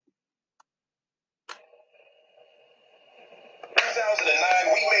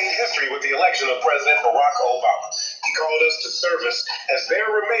history with the election of President Barack Obama. He called us to service as there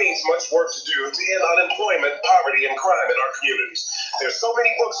remains much work to do to end unemployment, poverty, and crime in our communities. There's so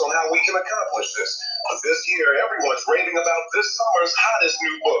many books on how we can accomplish this. But this year, everyone's raving about this summer's hottest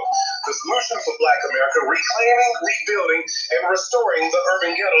new book, The Solution for Black America, Reclaiming, Rebuilding, and Restoring the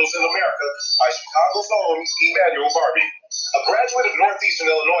Urban Ghettos in America by Chicago's own Emmanuel Barbie. A graduate of Northeastern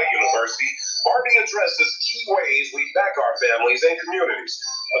Illinois University, Barbie addresses key ways we back our families and communities.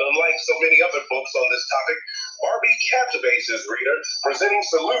 But unlike so many other books on this topic, Barbie captivates his reader, presenting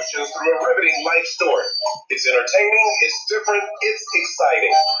solutions through a riveting life story. It's entertaining, it's different, it's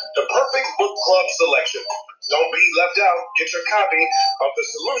exciting. The perfect book club selection. Don't be left out. Get your copy of The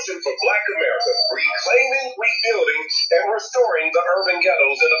Solution for Black America, Reclaiming, Rebuilding, and Restoring the Urban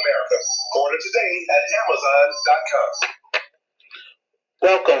Ghettos in America. Order today at Amazon.com.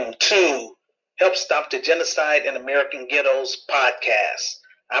 Welcome to Help Stop the Genocide in American Ghettos podcast.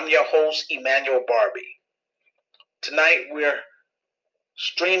 I'm your host, Emmanuel Barbie. Tonight we're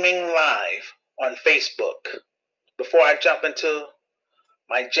streaming live on Facebook. Before I jump into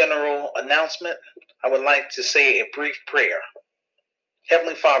my general announcement, I would like to say a brief prayer.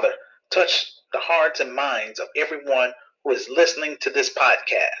 Heavenly Father, touch the hearts and minds of everyone who is listening to this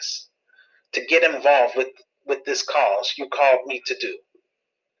podcast to get involved with this cause you called me to do.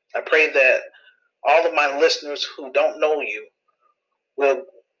 I pray that all of my listeners who don't know you will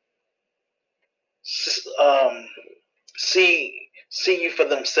see you for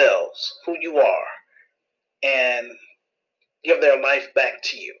themselves, who you are, and give their life back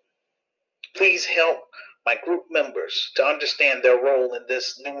to you. Please help my group members to understand their role in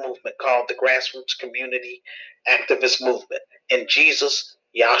this new movement called the Grassroots Community Activist Movement. In Jesus,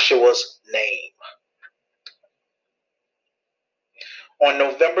 Yahshua's name. On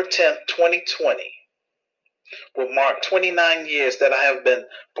November 10th, 2020, will mark 29 years that I have been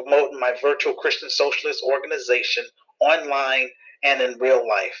promoting my virtual Christian Socialist organization online and in real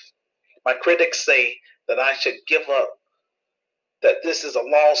life. My critics say that I should give up, that this is a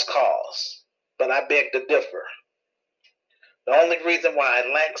lost cause, but I beg to differ. The only reason why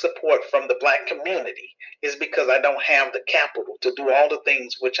I lack support from the Black community is because I don't have the capital to do all the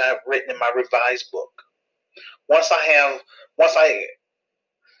things which I have written in my revised book. Once I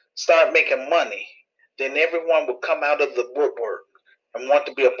start making money, then everyone will come out of the woodwork and want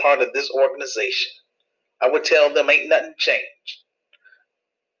to be a part of this organization. I would tell them ain't nothing changed.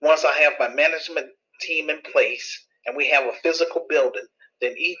 Once I have my management team in place and we have a physical building,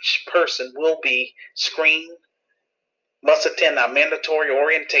 then each person will be screened, must attend our mandatory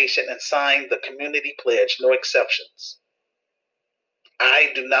orientation, and sign the community pledge, no exceptions. I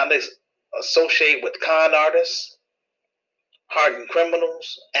do not associate with con artists, hardened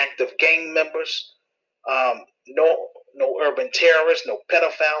criminals, active gang members, no urban terrorists, no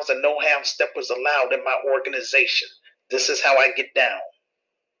pedophiles, and no half-steppers allowed in my organization. This is how I get down.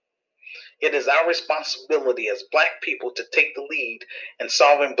 It is our responsibility as Black people to take the lead in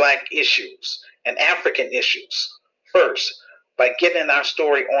solving Black issues and African issues first by getting our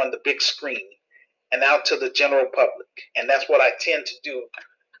story on the big screen and out to the general public. And that's what I tend to do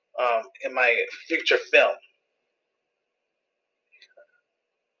in my future film.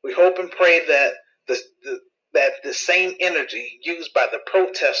 We hope and pray that the same energy used by the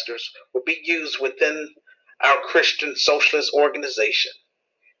protesters will be used within our Christian Socialist organization.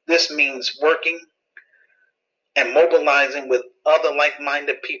 This means working and mobilizing with other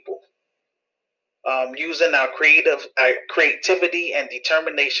like-minded people, using our creativity and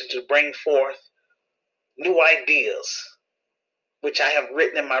determination to bring forth new ideas, which I have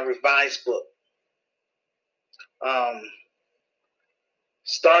written in my revised book.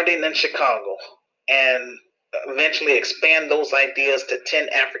 Starting in Chicago and eventually expand those ideas to 10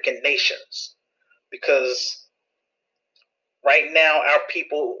 African nations, because right now our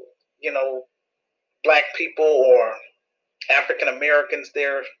people, Black people or African Americans,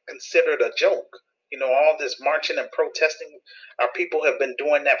 they're considered a joke. All this marching and protesting, our people have been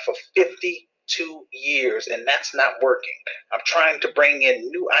doing that for 52 years, and that's not working. I'm trying to bring in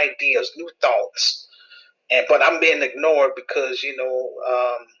new ideas, new thoughts, but I'm being ignored because,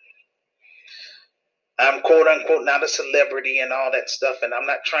 I'm quote unquote not a celebrity and all that stuff, and I'm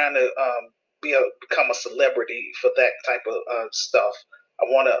not trying to become a celebrity for that type of stuff. I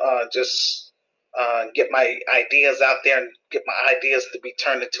want to just get my ideas out there and get my ideas to be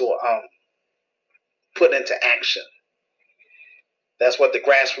turned into put into action. That's what the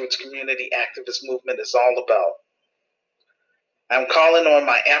Grassroots Community Activist Movement is all about. I'm calling on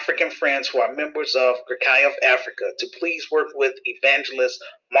my African friends who are members of Grekai of Africa to please work with evangelist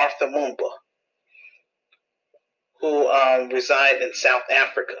Martha Mumba, who reside in South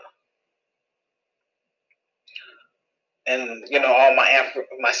Africa. And all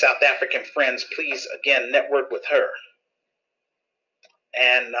my South African friends, please again network with her,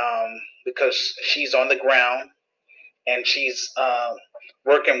 and because she's on the ground and she's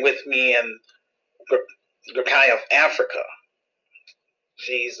working with me in Gurkhaya of Africa.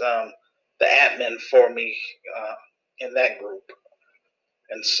 She's the admin for me in that group,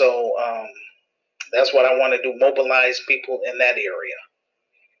 and so that's what I want to do: mobilize people in that area.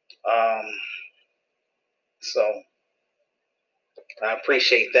 So I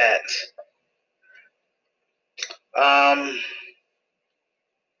appreciate that.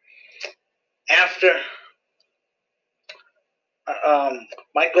 After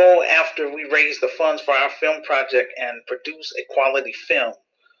my goal, after we raise the funds for our film project and produce a quality film,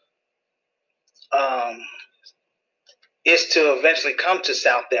 is to eventually come to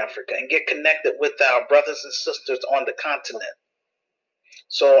South Africa and get connected with our brothers and sisters on the continent.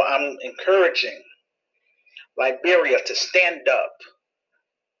 So I'm encouraging Liberia to stand up,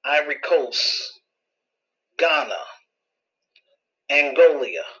 Ivory Coast, Ghana,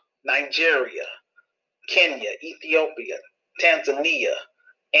 Angola, Nigeria, Kenya, Ethiopia, Tanzania,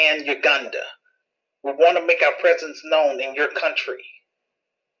 and Uganda. We want to make our presence known in your country.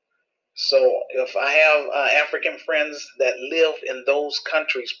 So if I have African friends that live in those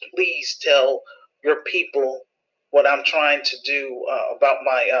countries, please tell your people what I'm trying to do about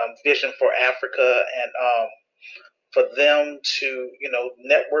my vision for Africa, and for them to,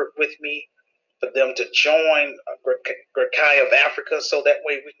 network with me, for them to join Gurkhaya of Africa, so that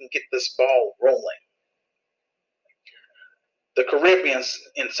way we can get this ball rolling. The Caribbean,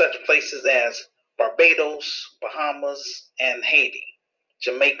 in such places as Barbados, Bahamas, and Haiti,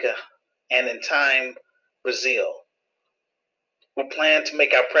 Jamaica, and in time, Brazil. We plan to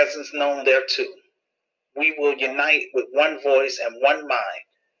make our presence known there too. We will unite with one voice and one mind.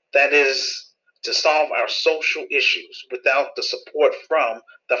 That is to solve our social issues without the support from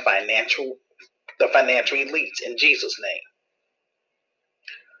the financial elites, in Jesus' name.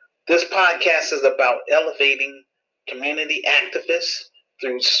 This podcast is about elevating community activists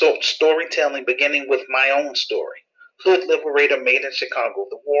through storytelling, beginning with my own story. Hood Liberator Made in Chicago,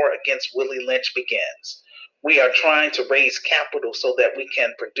 the war against Willie Lynch begins. We are trying to raise capital so that we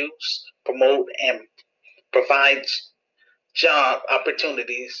can produce, promote, and provide job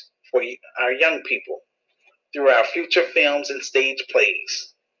opportunities for our young people through our future films and stage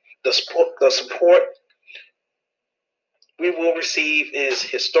plays. The support we will receive is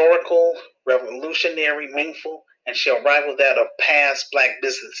historical, revolutionary, meaningful, and shall rival that of past Black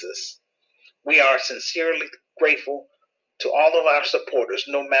businesses. We are sincerely grateful to all of our supporters,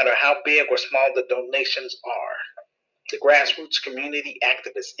 no matter how big or small the donations are. The Grassroots Community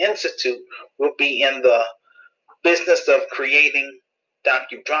Activist Institute will be in the business of creating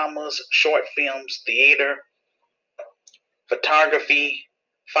docudramas, short films, theater, photography,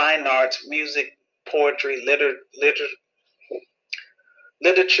 fine arts, music, poetry,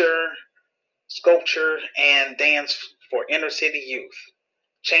 literature, sculpture, and dance for inner city youth.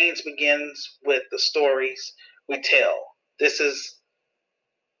 Change begins with the stories we tell. This is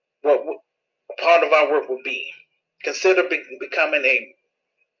what part of our work will be. Consider becoming a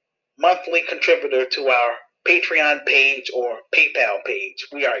monthly contributor to our Patreon page or PayPal page.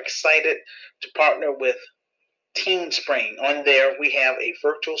 We are excited to partner with Teespring. On there, we have a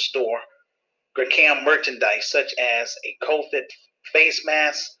virtual store, Gurkhaya merchandise such as a COVID face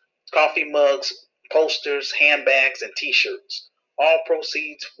mask, coffee mugs, posters, handbags, and t-shirts. All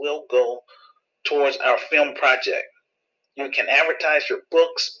proceeds will go towards our film project. You can advertise your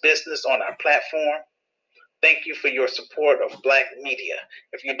books, business on our platform. Thank you for your support of Black media.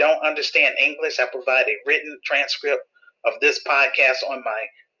 If you don't understand English, I provide a written transcript of this podcast on my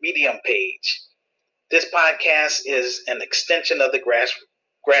Medium page. This podcast is an extension of the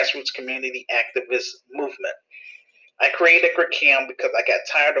grassroots community activist movement. I created Gurkhaya because I got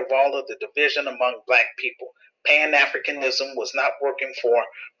tired of all of the division among Black people. Pan-Africanism was not working for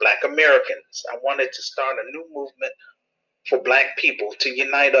Black Americans. I wanted to start a new movement for Black people to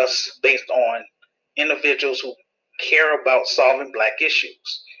unite us based on individuals who care about solving Black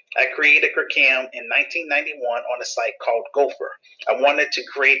issues. I created Gurkhaya in 1991 on a site called Gopher. I wanted to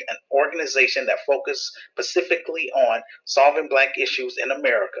create an organization that focused specifically on solving Black issues in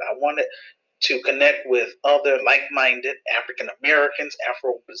America. I wanted to connect with other like-minded African Americans,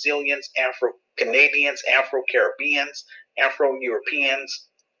 Afro-Brazilians, Afro-Canadians, Afro-Caribbeans, Afro-Europeans,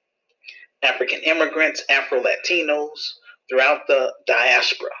 African immigrants, Afro-Latinos throughout the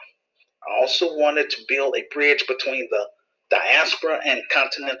diaspora. I also wanted to build a bridge between the diaspora and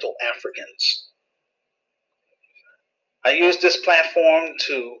continental Africans. I use this platform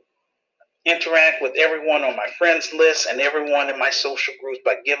to interact with everyone on my friends list and everyone in my social groups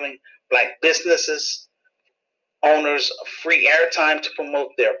by giving Black businesses owners free airtime to promote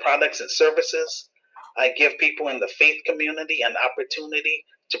their products and services. I give people in the faith community an opportunity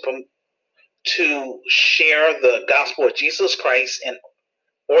to share the gospel of Jesus Christ, and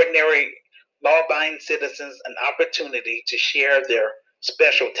ordinary law-abiding citizens an opportunity to share their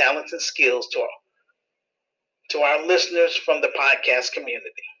special talents and skills to our listeners from the podcast community.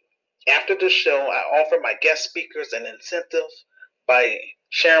 After the show, I offer my guest speakers an incentive by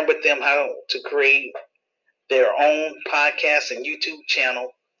sharing with them how to create their own podcast and YouTube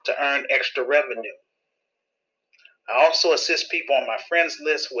channel to earn extra revenue. I also assist people on my friends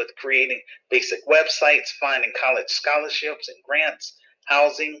list with creating basic websites, finding college scholarships and grants,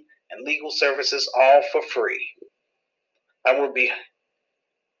 housing, and legal services, all for free. I will be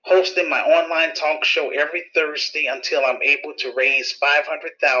hosting my online talk show every Thursday until I'm able to raise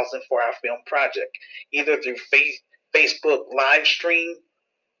 $500,000 for our film project, either through Facebook live stream,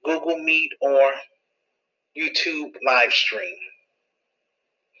 Google Meet, or YouTube live stream.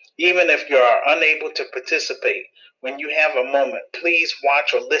 Even if you are unable to participate, when you have a moment, please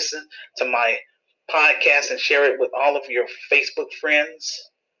watch or listen to my podcast and share it with all of your Facebook friends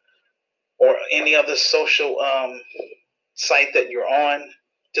or any other social site that you're on.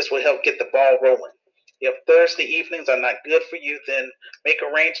 This will help get the ball rolling. If Thursday evenings are not good for you, then make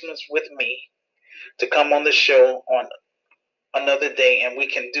arrangements with me to come on the show on another day and we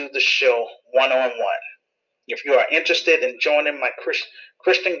can do the show one-on-one. If you are interested in joining my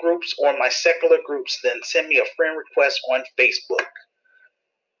Christian groups or my secular groups, then send me a friend request on Facebook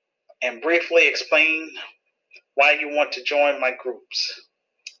and briefly explain why you want to join my groups.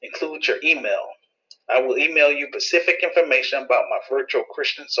 Include your email. I will email you specific information about my virtual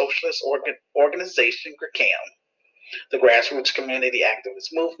Christian Socialist organization, GRCAM, the Grassroots Community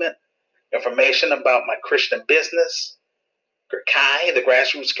Activist Movement, information about my Christian business, GRCI, the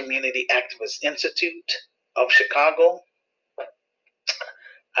Grassroots Community Activist Institute of Chicago.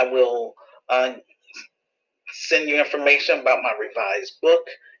 I will send you information about my revised book,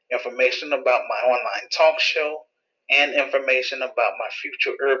 information about my online talk show, and information about my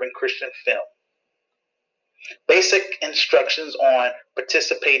future urban Christian film. Basic instructions on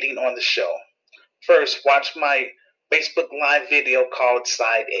participating on the show. First, watch my Facebook Live video called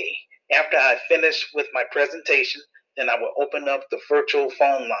Side A. After I finish with my presentation, then I will open up the virtual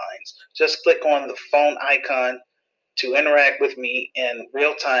phone lines. Just click on the phone icon to interact with me in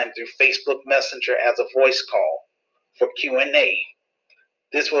real time through Facebook Messenger as a voice call for Q&A.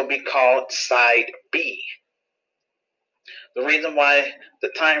 This will be called Side B. The reason why the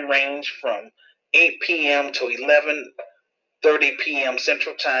time range from 8 p.m. to 11:30 p.m.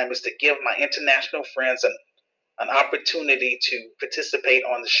 Central Time is to give my international friends an opportunity to participate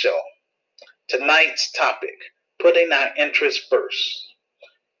on the show. Tonight's topic, putting our interests first.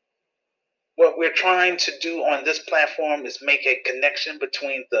 What we're trying to do on this platform is make a connection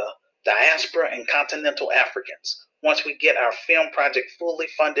between the diaspora and continental Africans. Once we get our film project fully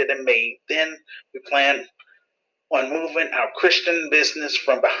funded and made, then we plan on moving our Christian business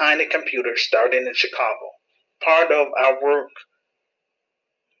from behind the computer, starting in Chicago. Part of our work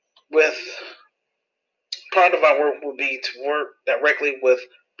will be to work directly with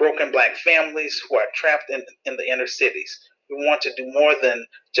broken Black families who are trapped in the inner cities. We want to do more than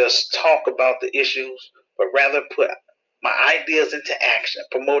just talk about the issues, but rather put my ideas into action,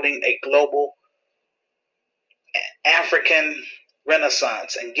 promoting a global African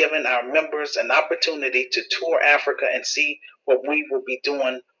Renaissance and giving our members an opportunity to tour Africa and see what we will be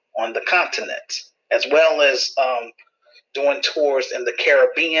doing on the continent, as well as doing tours in the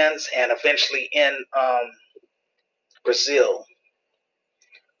Caribbean and eventually in Brazil.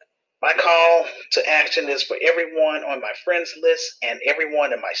 My call to action is for everyone on my friends list and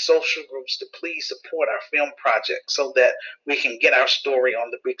everyone in my social groups to please support our film project so that we can get our story on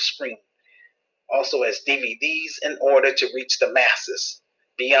the big screen. Also as DVDs in order to reach the masses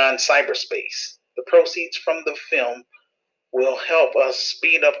beyond cyberspace. The proceeds from the film will help us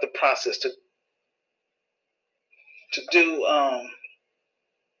speed up the process to do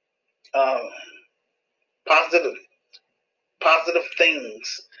positive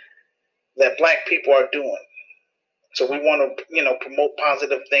things that Black people are doing. So we want to, promote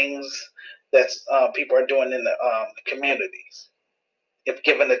positive things that people are doing in the communities, if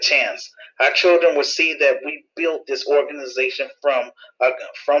given a chance. Our children will see that we built this organization from a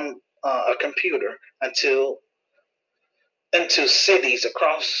computer into cities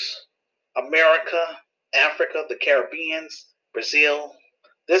across America, Africa, the Caribbean, Brazil.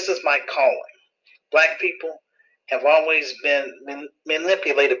 This is my calling. Black people have always been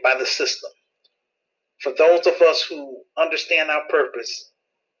manipulated by the system. For those of us who understand our purpose,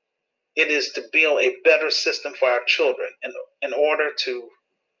 it is to build a better system for our children in order to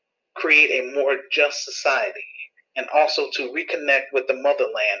create a more just society, and also to reconnect with the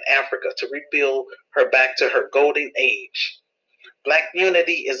motherland, Africa, to rebuild her back to her golden age. Black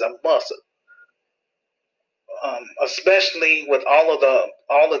unity is a must, especially with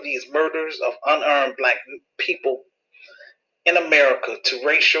all of these murders of unarmed Black people in America, to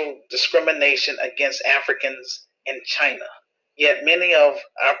racial discrimination against Africans in China. Yet many of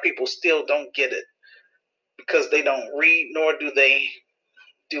our people still don't get it because they don't read nor do they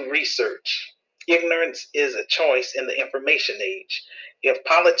do research. Ignorance is a choice in the information age. If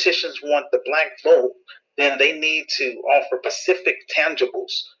politicians want the Black vote, then they need to offer specific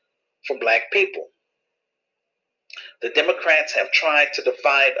tangibles for Black people. The Democrats have tried to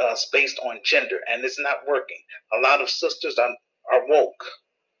divide us based on gender, and it's not working. A lot of sisters are woke.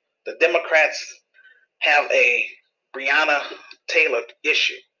 The Democrats have a Breonna Taylor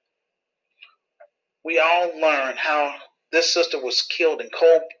issue. We all learned how this sister was killed in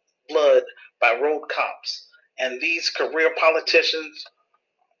cold blood by road cops, and these career politicians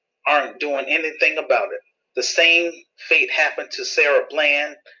aren't doing anything about it. The same fate happened to Sarah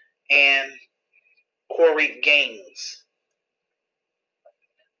Bland and Corey Gaines.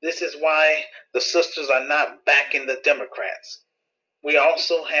 This is why the sisters are not backing the Democrats. We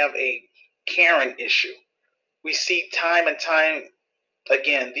also have a Karen issue. We see time and time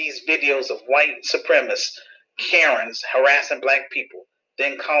again these videos of white supremacists, Karens, harassing Black people,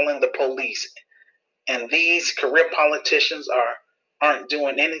 then calling the police. And these career politicians aren't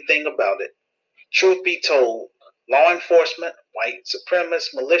doing anything about it. Truth be told, law enforcement, white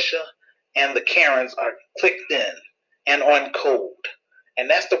supremacist militia, and the Karens are clicked in and on code. And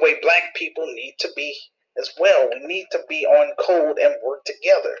that's the way Black people need to be as well. We need to be on code and work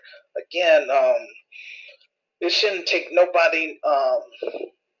together. Again, it shouldn't take nobody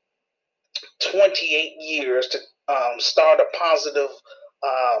 28 years to start a positive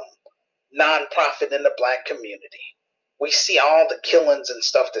nonprofit in the Black community. We see all the killings and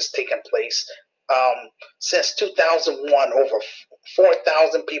stuff that's taken place. Since 2001, over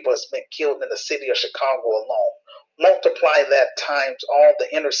 4,000 people has been killed in the city of Chicago alone. Multiply that times all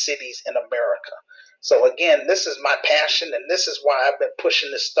the inner cities in America. So again, this is my passion, and this is why I've been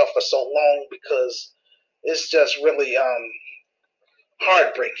pushing this stuff for so long, because it's just really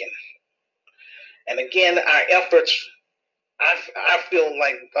heartbreaking. And again, our efforts, I feel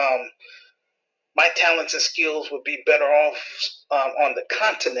like my talents and skills would be better off on the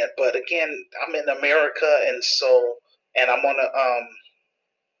continent. But again, I'm in America, and I'm on a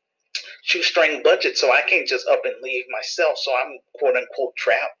shoestring budget, so I can't just up and leave myself. So I'm quote unquote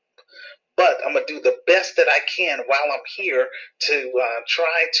trapped. But I'm gonna do the best that I can while I'm here to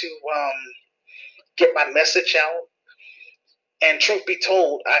try to get my message out. And truth be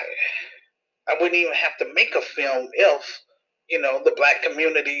told, I wouldn't even have to make a film if the Black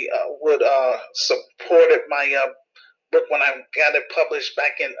community would supported my book when I got it published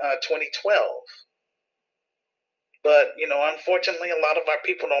back in 2012. But unfortunately, a lot of our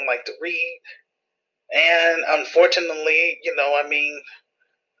people don't like to read, and unfortunately,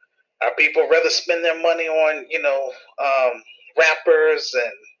 our people rather spend their money on rappers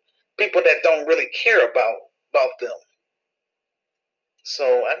and people that don't really care about them.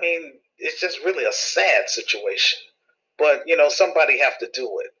 So I mean, it's just really a sad situation. But somebody have to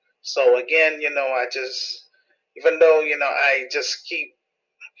do it. So again, I just, even though I just keep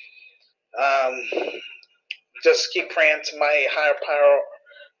praying to my higher power,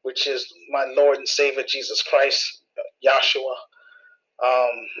 which is my Lord and Savior Jesus Christ, Yahshua.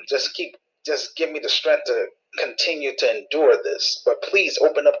 Just give me the strength to continue to endure this. But please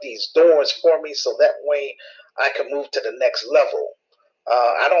open up these doors for me so that way I can move to the next level.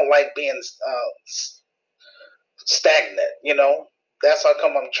 I don't like being stagnant. That's how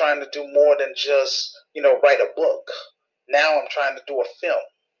come I'm trying to do more than just write a book. Now I'm trying to do a film.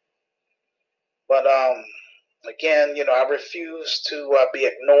 But again, I refuse to be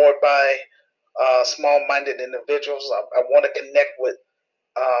ignored by small-minded individuals. I want to connect with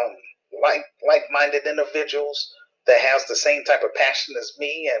like-minded individuals that has the same type of passion as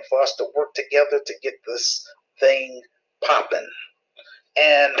me, and for us to work together to get this thing popping.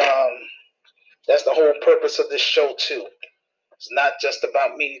 And that's the whole purpose of this show too. It's not just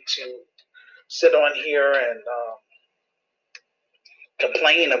about me to sit on here and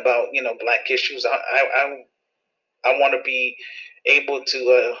complain about Black issues. I want to be able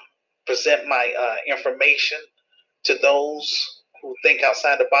to present my information to those who think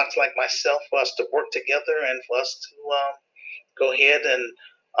outside the box like myself, for us to work together and for us to go ahead and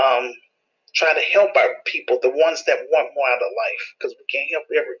try to help our people, the ones that want more out of life, because we can't help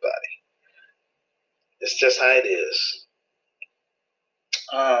everybody. It's just how it is.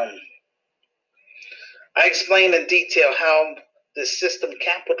 I explained in detail how the system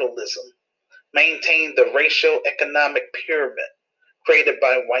capitalism maintained the racial economic pyramid created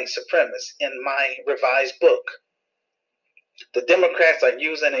by white supremacists in my revised book. The Democrats are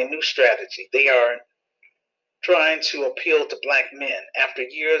using a new strategy. They are trying to appeal to black men after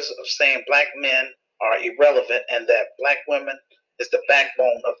years of saying black men are irrelevant and that black women is the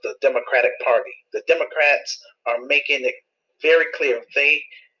backbone of the Democratic Party. The Democrats are making it very clear they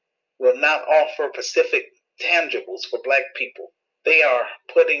will not offer specific tangibles for black people. They are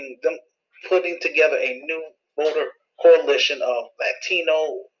putting together a new voter coalition of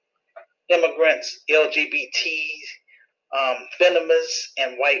Latino immigrants, LGBTs, feminists,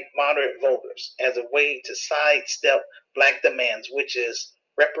 and white moderate voters as a way to sidestep black demands, which is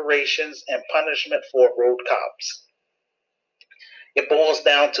reparations and punishment for road cops. It boils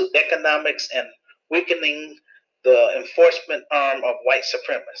down to economics and weakening the enforcement arm of white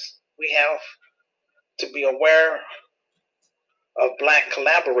supremacists. We have to be aware of black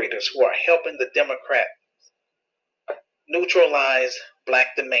collaborators who are helping the Democrats neutralize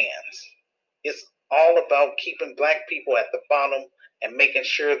black demands. It's all about keeping black people at the bottom and making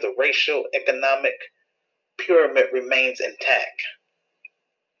sure the racial economic pyramid remains intact.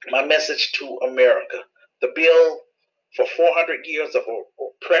 My message to America: the bill for 400 years of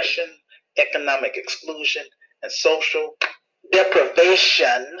oppression, economic exclusion, and social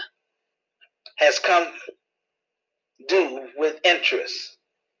deprivation has come due with interest.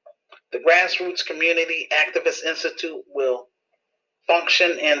 The Grassroots Community Activist Institute will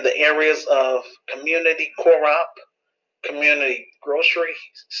function in the areas of community co-op, community grocery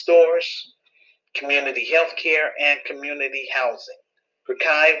stores, community health care, and community housing.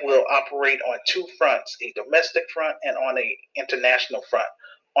 GRCI will operate on two fronts, a domestic front and on an international front.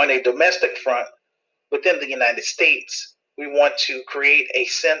 On a domestic front, within the United States, we want to create a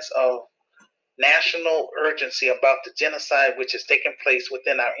sense of national urgency about the genocide which is taking place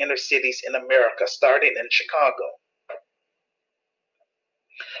within our inner cities in America, starting in Chicago.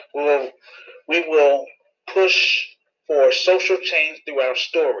 We will push for social change through our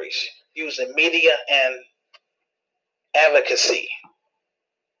stories, using media and advocacy.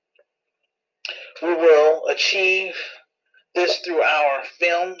 We will achieve this through our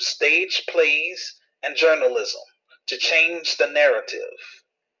film, stage plays, and journalism to change the narrative.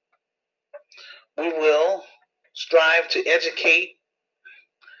 We will strive to educate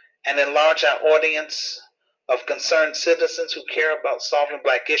and enlarge our audience of concerned citizens who care about solving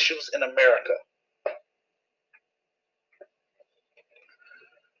black issues in America.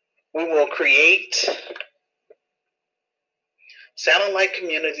 We will create satellite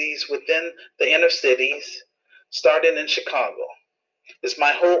communities within the inner cities, starting in Chicago. It's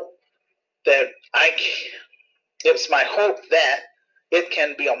my hope that it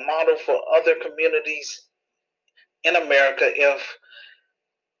can be a model for other communities in America if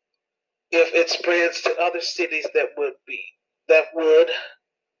it spreads to other cities that would be good.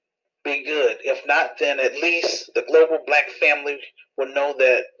 If not, then at least the global black family will know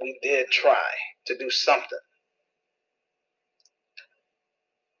that we did try to do something.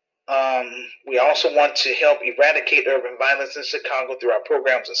 We also want to help eradicate urban violence in Chicago through our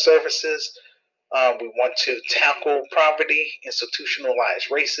programs and services. We want to tackle poverty, institutionalized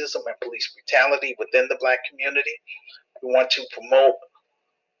racism, and police brutality within the black community. We want to promote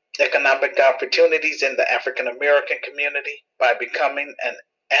economic opportunities in the African American community by becoming an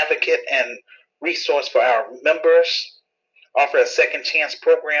advocate and resource for our members. Offer a second chance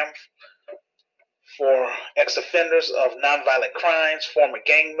program for ex-offenders of nonviolent crimes, former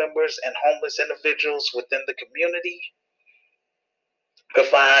gang members, and homeless individuals within the community.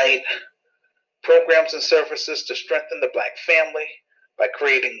 Provide programs and services to strengthen the black family by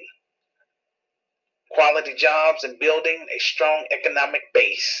creating quality jobs and building a strong economic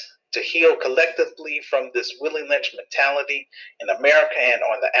base to heal collectively from this Willie Lynch mentality in America and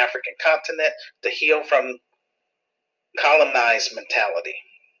on the African continent, to heal from colonized mentality.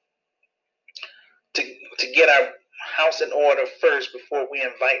 To get our house in order first before we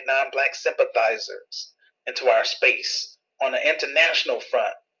invite non-black sympathizers into our space. On the international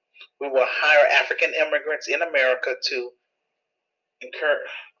front, we will hire African immigrants in America to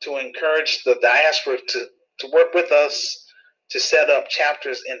encourage the diaspora to work with us to set up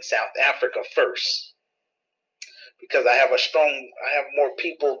chapters in South Africa first. Because I have more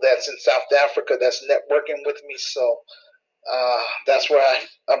people that's in South Africa that's networking with me, so That's where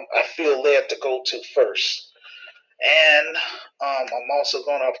I feel led to go to first. And I'm also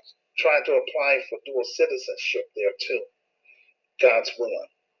going to try to apply for dual citizenship there too. God's willing.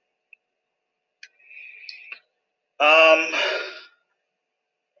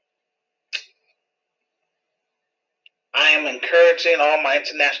 I am encouraging all my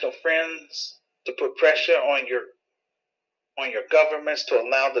international friends to put pressure on your governments to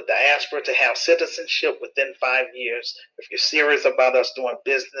allow the diaspora to have citizenship within 5 years if you're serious about us doing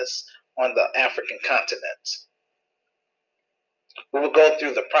business on the African continent. We will go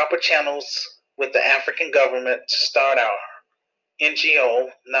through the proper channels with the African government to start our NGO,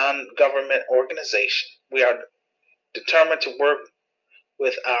 non-government organization. We are determined to work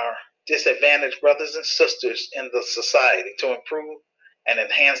with our disadvantaged brothers and sisters in the society to improve and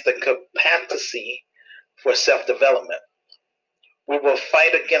enhance the capacity for self-development. We will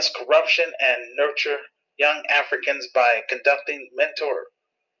fight against corruption and nurture young Africans by conducting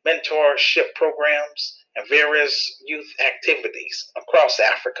mentorship programs and various youth activities across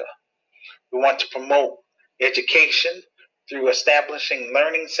Africa. We want to promote education through establishing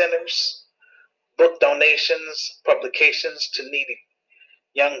learning centers, book donations, publications to needy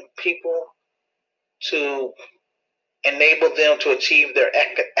young people to enable them to achieve their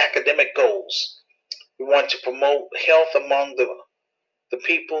academic goals. We want to promote health among the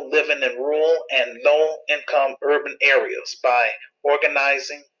people living in rural and low-income urban areas by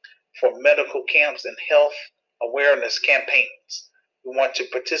organizing for medical camps and health awareness campaigns. We want to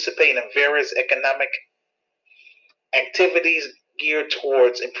participate in various economic activities geared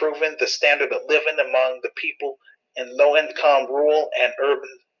towards improving the standard of living among the people in low-income rural and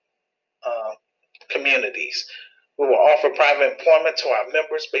urban communities. We will offer private employment to our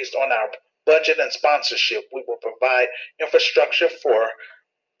members based on our budget and sponsorship. We will provide infrastructure for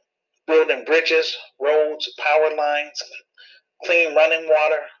building bridges, roads, power lines, clean running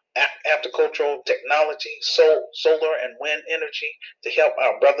water, agricultural technology, solar and wind energy to help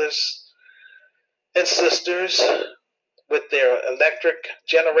our brothers and sisters with their electric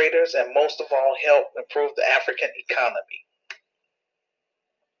generators, and most of all, help improve the African economy.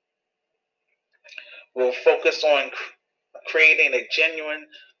 We'll focus on creating a genuine,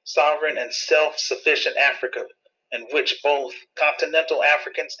 sovereign, and self-sufficient Africa in which both continental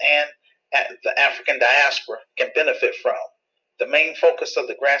Africans and the African diaspora can benefit from. The main focus of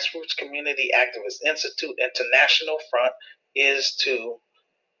the Grassroots Community Activist Institute International Front is to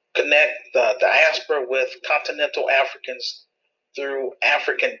connect the diaspora with continental Africans through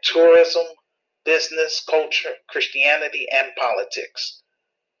African tourism, business, culture, Christianity, and politics.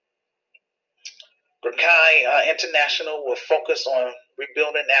 Grakai International will focus on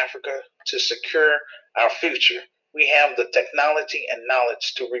rebuilding Africa to secure our future. We have the technology and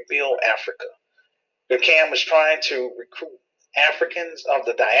knowledge to rebuild Africa. GRCAM is trying to recruit Africans of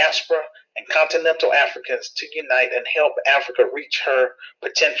the diaspora and continental Africans to unite and help Africa reach her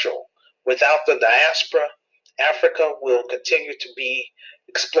potential. Without the diaspora, Africa will continue to be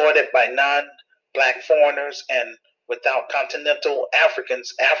exploited by non-black foreigners, and without continental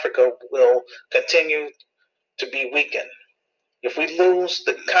Africans, Africa will continue to be weakened. If we lose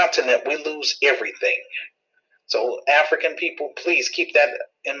the continent, we lose everything. So African people, please keep that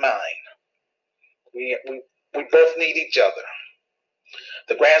in mind. We both need each other.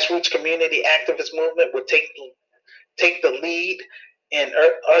 The Grassroots Community Activist Movement will take the lead in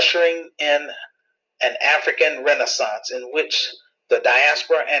ushering in an African Renaissance in which the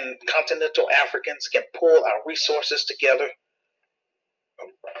diaspora and continental Africans can pull our resources together,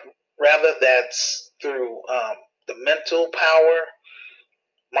 rather that's through the mental power,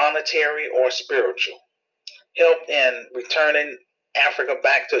 monetary, or spiritual. Help in returning Africa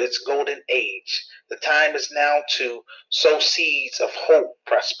back to its golden age. The time is now to sow seeds of hope,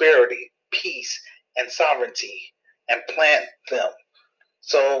 prosperity, peace, and sovereignty and plant them.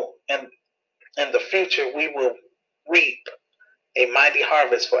 So in the future, we will reap a mighty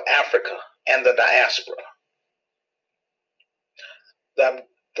harvest for Africa and the diaspora.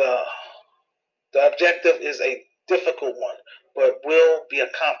 The objective is a difficult one, but will be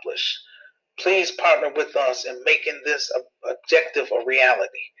accomplished. Please partner with us in making this objective a reality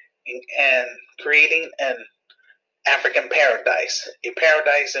and creating an African paradise, a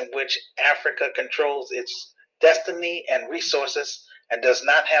paradise in which Africa controls its destiny and resources and does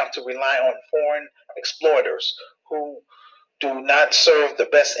not have to rely on foreign exploiters who do not serve the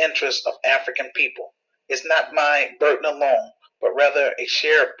best interests of African people. It's not my burden alone, but rather a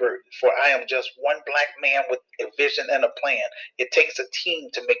shared burden, for I am just one black man with a vision and a plan. It takes a team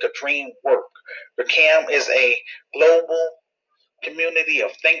to make a dream work. GRCAM is a global community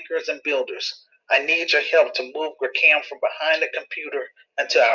of thinkers and builders. I need your help to move Gracam from behind the computer until